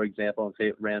compressor, for example, and say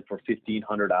it ran for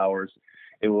 1,500 hours.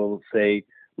 It will say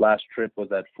last trip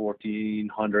was at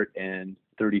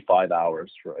 1,435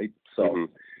 hours, right? So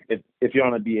if you're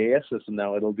on a BAS system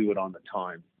now, it'll do it on the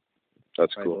time.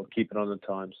 That's right? cool. It'll keep it on the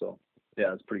time. So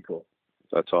yeah, it's pretty cool.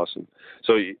 That's awesome.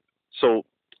 So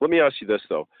let me ask you this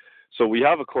though. So we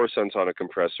have a core sense on a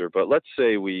compressor, but let's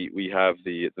say we have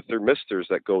the thermistors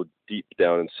that go deep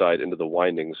down inside into the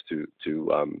windings to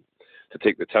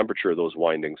take the temperature of those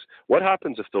windings. What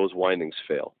happens if those windings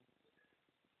fail?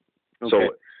 Okay.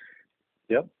 So,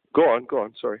 yep. Go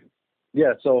on. Sorry.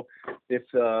 Yeah. So if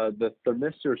the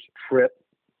thermistors trip,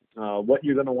 what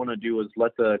you're going to want to do is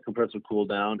let the compressor cool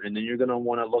down, and then you're going to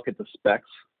want to look at the specs,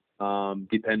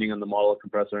 depending on the model of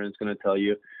compressor, and it's going to tell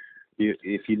you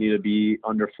if you need to be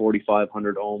under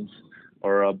 4,500 ohms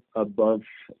or above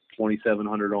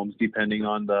 2,700 ohms, depending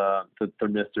on the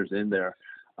thermistors in there.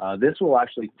 This will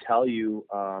actually tell you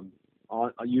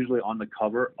usually on the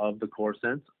cover of the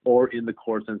CoreSense or in the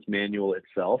CoreSense manual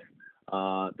itself,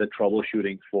 the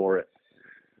troubleshooting for it,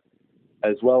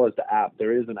 as well as the app.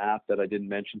 There is an app that I didn't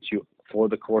mention to you for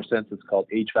the CoreSense. It's called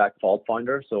HVAC Fault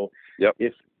Finder. So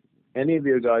if any of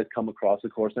your guys come across the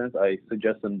CoreSense, I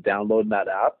suggest them downloading that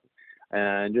app.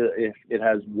 And if it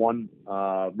has one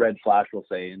red flash, we'll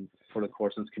say, and for the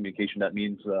CoreSense communication, that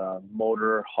means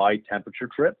motor high temperature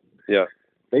trip. Yeah.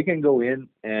 They can go in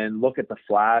and look at the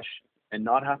flash and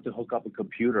not have to hook up a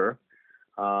computer,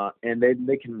 and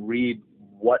they can read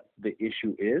what the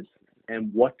issue is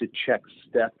and what to check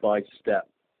step by step.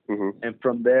 Mm-hmm. And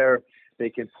from there, they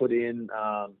can put in,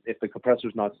 if the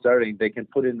compressor's not starting, they can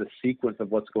put in the sequence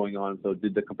of what's going on. So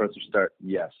did the compressor start?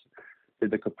 Yes.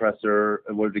 Did the compressor,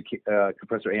 was the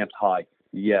compressor amps high?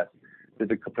 Yes. Did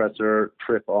the compressor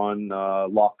trip on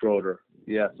locked rotor?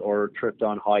 Yes. Or tripped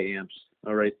on high amps?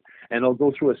 All right. And it'll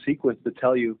go through a sequence to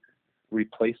tell you,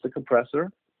 replace the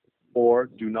compressor or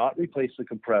do not replace the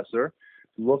compressor.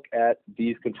 Look at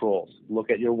these controls. Look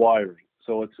at your wiring.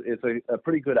 So it's a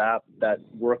pretty good app that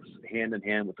works hand in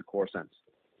hand with the CoreSense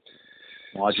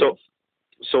modules.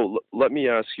 So let me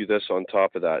ask you this on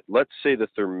top of that. Let's say the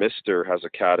thermistor has a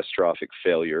catastrophic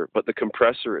failure, but the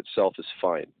compressor itself is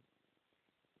fine.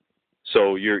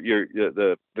 So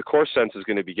the CoreSense is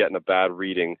going to be getting a bad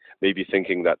reading, maybe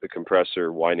thinking that the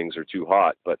compressor windings are too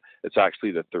hot, but it's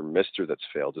actually the thermistor that's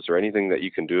failed. Is there anything that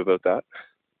you can do about that?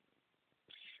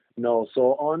 No.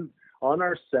 So on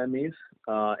our semis,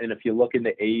 and if you look in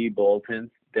the AE bulletins,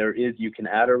 you can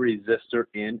add a resistor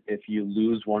in if you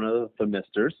lose one of the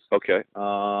thermistors. Okay.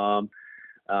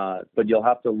 But you'll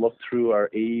have to look through our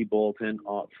AE bulletin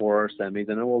for our semis,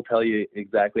 and it will tell you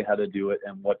exactly how to do it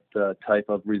and what type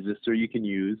of resistor you can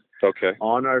use. Okay.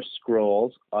 On our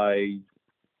scrolls, I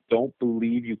don't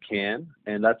believe you can,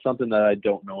 and that's something that I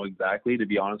don't know exactly, to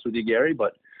be honest with you, Gary,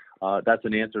 but that's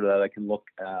an answer that I can look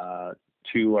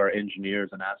to our engineers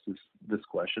and ask this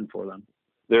question for them.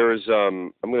 There is,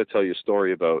 I'm going to tell you a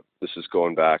story about, this is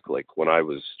going back like when I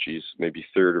was, maybe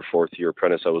third or fourth year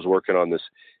apprentice. I was working on this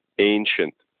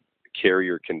ancient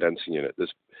carrier condensing unit. It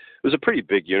was a pretty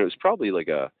big unit. It was probably like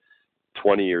a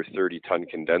 20 or 30 ton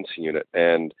condensing unit.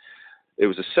 And it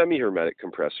was a semi-hermetic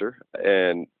compressor.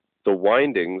 And the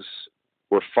windings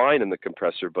were fine in the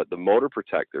compressor, but the motor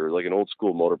protector, like an old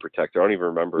school motor protector, I don't even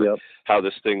remember how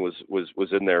this thing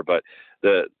was in there, but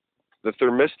the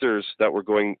thermistors that were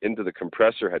going into the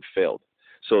compressor had failed.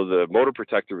 So the motor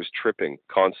protector was tripping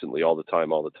constantly all the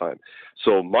time.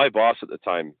 So my boss at the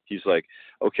time, he's like,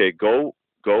 okay, go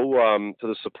to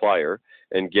the supplier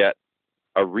and get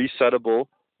a resettable,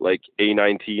 like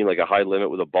A19, like a high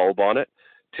limit with a bulb on it,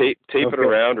 tape it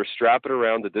around or strap it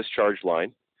around the discharge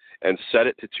line and set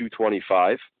it to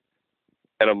 225.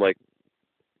 And I'm like,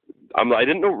 I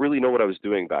didn't really know what I was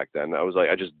doing back then. I was like,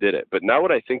 I just did it. But now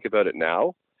when I think about it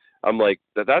now, I'm like,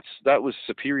 that was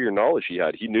superior knowledge he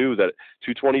had. He knew that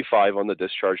 225 on the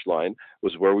discharge line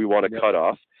was where we want to cut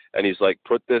off. And he's like,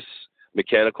 put this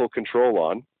mechanical control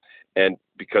on. And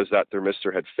because that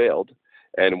thermistor had failed,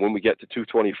 and when we get to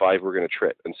 225, we're going to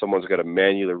trip. And someone's got to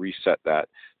manually reset that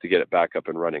to get it back up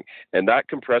and running. And that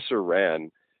compressor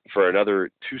ran for another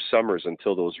 2 summers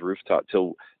until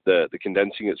till the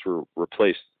condensing units were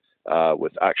replaced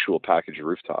with actual package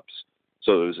rooftops.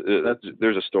 So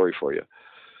there's a story for you.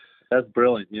 That's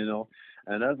brilliant,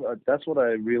 and that's what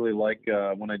I really like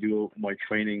when I do my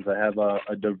trainings. I have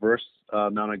a diverse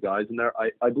amount of guys in there.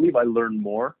 I believe I learn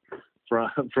more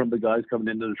from the guys coming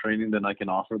into the training than I can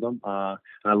offer them, and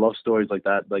I love stories like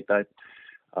that.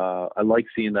 I like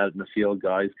seeing that in the field,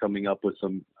 guys coming up with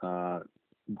some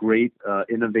great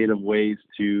innovative ways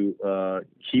to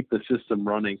keep the system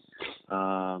running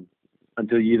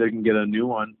until you either can get a new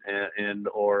one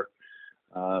or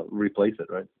replace it,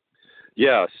 right?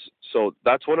 Yes. So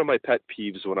that's one of my pet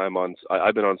peeves when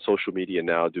I've been on social media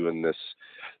now doing this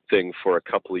thing for a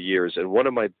couple of years. And one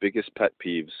of my biggest pet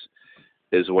peeves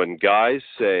is when guys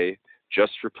say,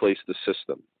 just replace the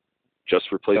system.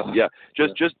 Just replace it. Yeah.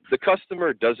 Just the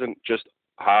customer doesn't just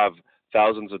have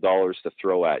thousands of dollars to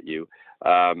throw at you.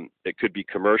 It could be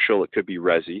commercial, it could be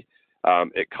resi.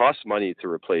 It costs money to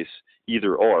replace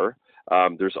either or.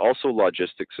 There's also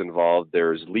logistics involved.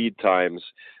 There's lead times.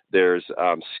 There's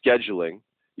scheduling.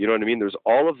 You know what I mean? There's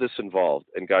all of this involved.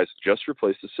 And guys, just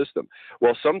replace the system.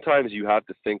 Well, sometimes you have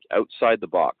to think outside the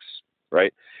box,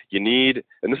 right? You need,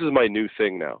 and this is my new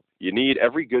thing now,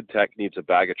 every good tech needs a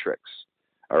bag of tricks,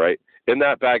 all right? In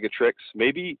that bag of tricks,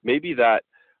 maybe that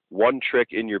one trick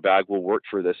in your bag will work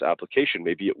for this application.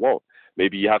 Maybe it won't.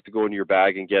 Maybe you have to go into your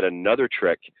bag and get another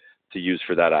trick to use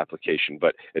for that application.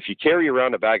 But if you carry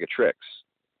around a bag of tricks,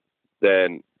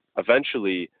 then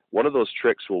eventually one of those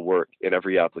tricks will work in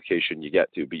every application you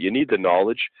get to. But you need the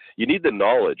knowledge. You need the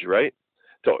knowledge, right,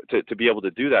 to be able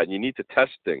to do that. And you need to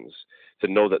test things to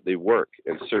know that they work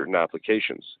in certain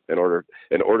applications in order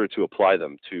to apply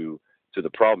them to the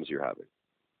problems you're having.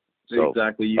 So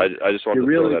exactly. I just wanted to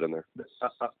throw that in there.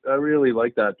 I really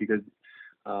like that because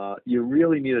you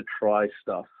really need to try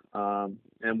stuff.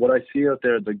 And what I see out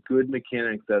there, the good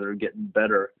mechanics that are getting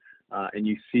better, and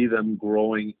you see them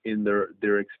growing in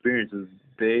their experiences,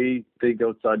 they think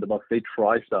outside the box. They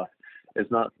try stuff. It's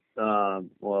not,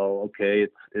 well, okay,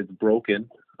 it's broken.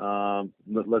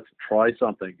 Let's try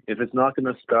something. If it's not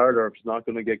going to start or if it's not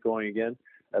going to get going again,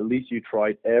 at least you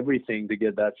tried everything to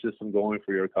get that system going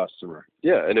for your customer.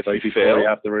 Yeah, and if you fail, you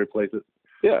have to replace it.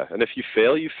 Yeah, and if you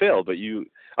fail, you fail. But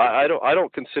I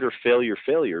don't consider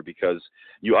failure because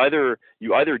you either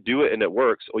do it and it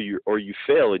works, or you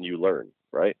fail and you learn,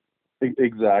 right?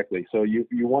 Exactly. So you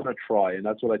want to try, and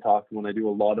that's what I talk when I do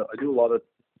a lot of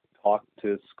talk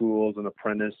to schools and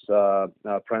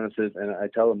apprentices, and I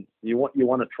tell them you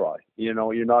want to try. You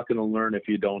know, you're not going to learn if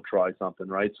you don't try something,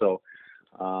 right? So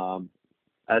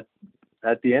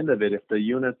at the end of it, if the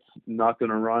unit's not going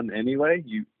to run anyway,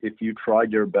 if you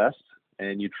tried your best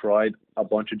and you tried a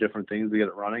bunch of different things to get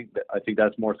it running, I think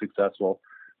that's more successful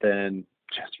than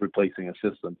just replacing a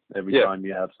system every time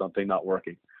you have something not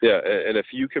working. Yeah, and if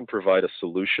you can provide a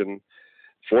solution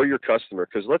for your customer,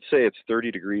 because let's say it's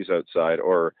 30 degrees outside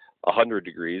or 100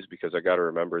 degrees, because I got to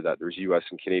remember that there's U.S.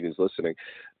 and Canadians listening.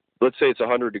 Let's say it's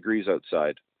 100 degrees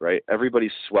outside, right?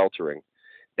 Everybody's sweltering,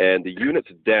 and the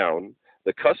unit's down.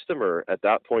 The customer at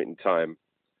that point in time,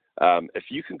 if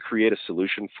you can create a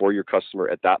solution for your customer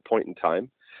at that point in time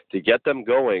to get them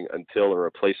going until a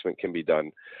replacement can be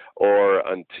done or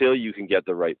until you can get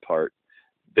the right part,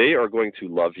 they are going to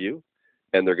love you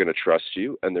and they're going to trust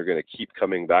you and they're going to keep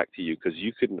coming back to you because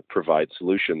you can provide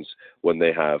solutions when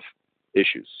they have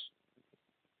issues.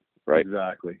 Right?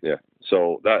 Exactly. Yeah.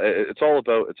 So that it's all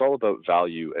about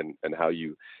value and how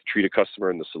you treat a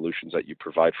customer and the solutions that you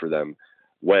provide for them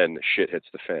when shit hits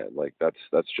the fan. Like that's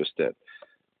just it.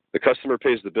 The customer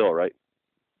pays the bill, right?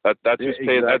 That's who's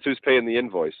paying. Exactly. That's who's paying the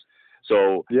invoice.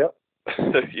 So yeah,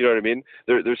 you know what I mean.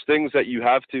 There's things that you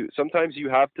have to. Sometimes you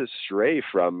have to stray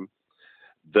from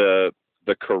the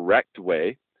correct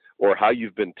way or how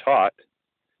you've been taught.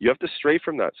 You have to stray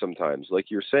from that sometimes, like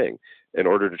you're saying, in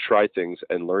order to try things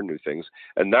and learn new things.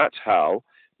 And that's how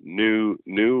new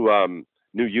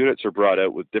units are brought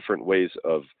out with different ways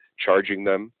of charging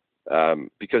them,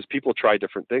 because people try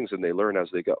different things and they learn as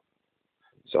they go.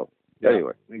 So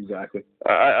anyway, exactly.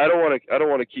 I don't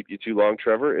want to keep you too long,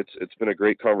 Trevor. It's been a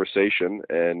great conversation,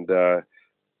 and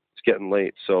it's getting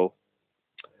late. So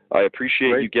I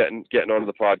appreciate you getting onto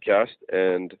the podcast.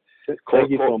 And thank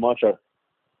you so much.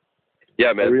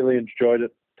 Yeah, man. I really enjoyed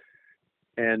it,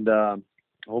 and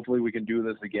hopefully we can do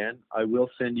this again. I will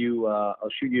send you. I'll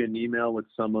shoot you an email with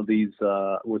some of these,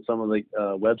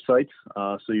 websites,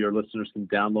 so your listeners can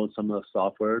download some of the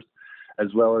softwares,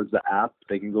 as well as the app.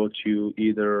 They can go to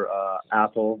either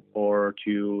Apple or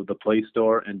to the Play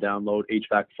Store and download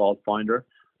HVAC Fault Finder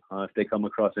if they come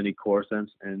across any CoreSense,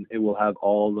 and it will have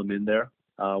all of them in there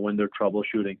when they're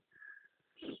troubleshooting.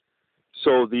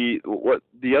 So the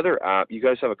other app, you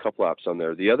guys have a couple apps on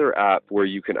there. The other app where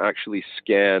you can actually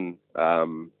scan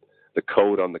the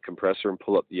code on the compressor and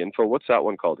pull up the info. What's that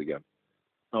one called again?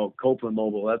 Oh, Copeland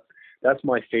Mobile. That's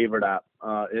my favorite app.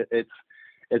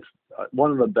 It's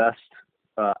one of the best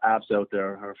apps out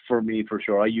there for me, for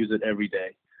sure. I use it every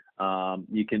day.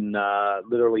 You can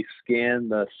literally scan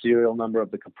the serial number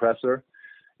of the compressor.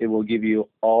 It will give you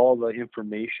all the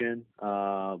information,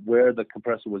 where the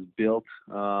compressor was built,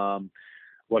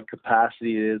 what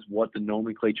capacity it is, what the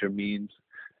nomenclature means.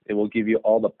 It will give you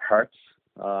all the parts,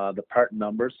 the part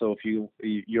numbers. So if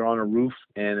you're on a roof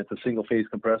and it's a single phase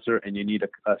compressor and you need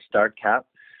a start cap,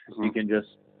 you can just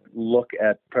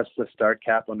press the start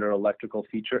cap under electrical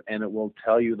feature, and it will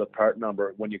tell you the part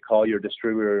number when you call your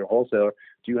distributor or your wholesaler.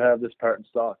 Do you have this part in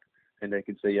stock? And they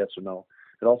can say yes or no.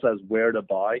 It also has where to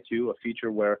buy too, a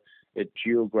feature where it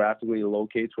geographically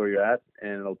locates where you're at,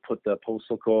 and it'll put the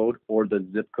postal code or the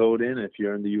zip code in if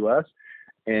you're in the U.S.,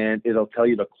 and it'll tell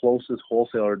you the closest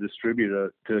wholesaler or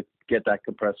distributor to get that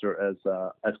compressor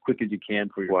as quick as you can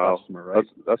for your customer, right?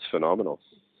 That's phenomenal.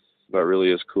 That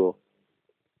really is cool.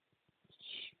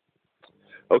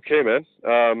 Okay, man.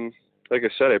 Like I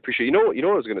said, I appreciate. You know what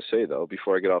I was going to say though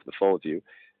before I get off the phone with you.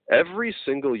 Every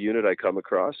single unit I come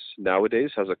across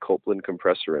nowadays has a Copeland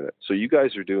compressor in it. So you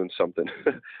guys are doing something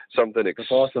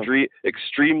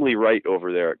extremely right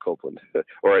over there at Copeland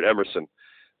or at Emerson.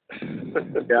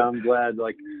 Yeah, I'm glad.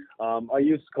 Like, I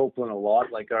use Copeland a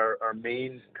lot. Like, our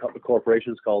main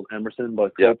corporation is called Emerson,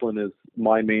 but Copeland is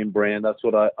my main brand. That's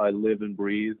what I live and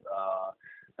breathe.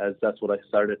 As that's what I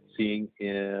started seeing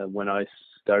when I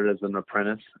started as an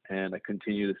apprentice, and I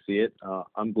continue to see it.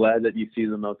 I'm glad that you see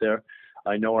them out there.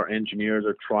 I know our engineers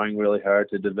are trying really hard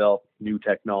to develop new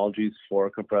technologies for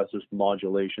compressors,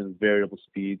 modulation, variable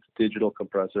speeds, digital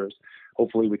compressors.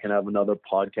 Hopefully we can have another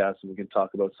podcast and we can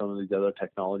talk about some of these other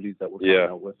technologies that we're coming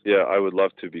out with. Yeah, I would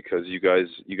love to, because you guys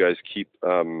keep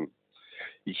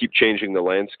changing the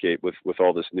landscape with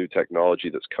all this new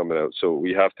technology that's coming out. So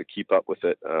we have to keep up with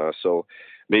it. So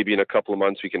maybe in a couple of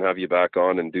months we can have you back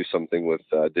on and do something with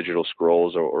digital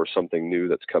scrolls or something new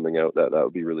that's coming out. That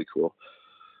would be really cool.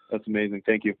 That's amazing.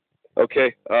 Thank you.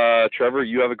 Okay. Trevor,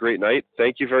 you have a great night.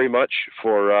 Thank you very much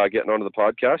for getting onto the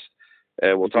podcast,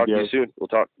 and we'll talk to you soon. We'll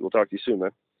talk to you soon,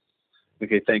 man.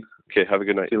 Okay. Thanks. Okay. Have a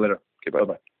good night. See you later. Okay. Bye.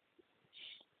 Bye-bye.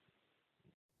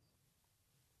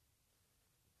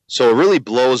 So it really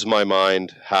blows my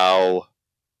mind how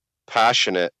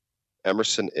passionate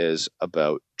Emerson is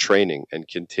about training and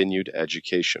continued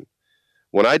education.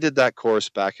 When I did that course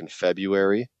back in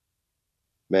February,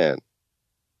 man,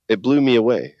 it blew me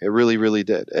away. It really, really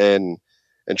did. And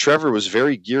Trevor was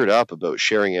very geared up about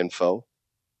sharing info,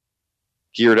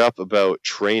 geared up about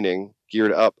training,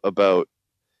 geared up about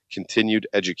continued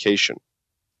education.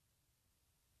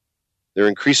 They're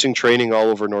increasing training all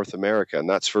over North America, and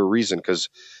that's for a reason, because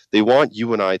they want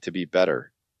you and I to be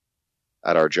better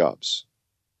at our jobs.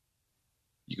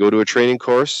 You go to a training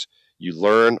course, you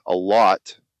learn a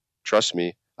lot. Trust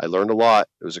me, I learned a lot.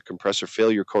 It was a compressor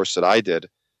failure course that I did.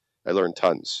 I learned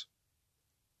tons.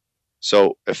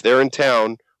 So if they're in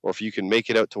town, or if you can make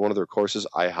it out to one of their courses,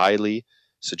 I highly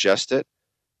suggest it,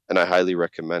 and I highly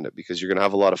recommend it, because you're going to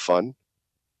have a lot of fun,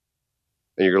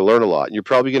 and you're going to learn a lot. And you're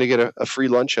probably going to get a free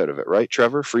lunch out of it, right,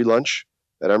 Trevor? Free lunch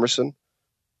at Emerson.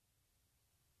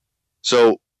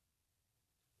 So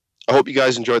I hope you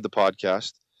guys enjoyed the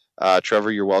podcast.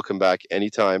 Trevor, you're welcome back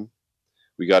anytime.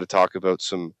 We got to talk about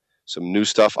some new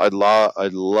stuff. I'd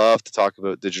love to talk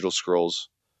about digital scrolls.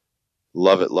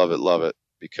 Love it,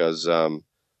 because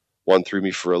one threw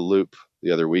me for a loop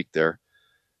the other week there.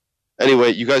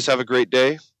 Anyway, you guys have a great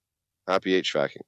day. Happy HVACing.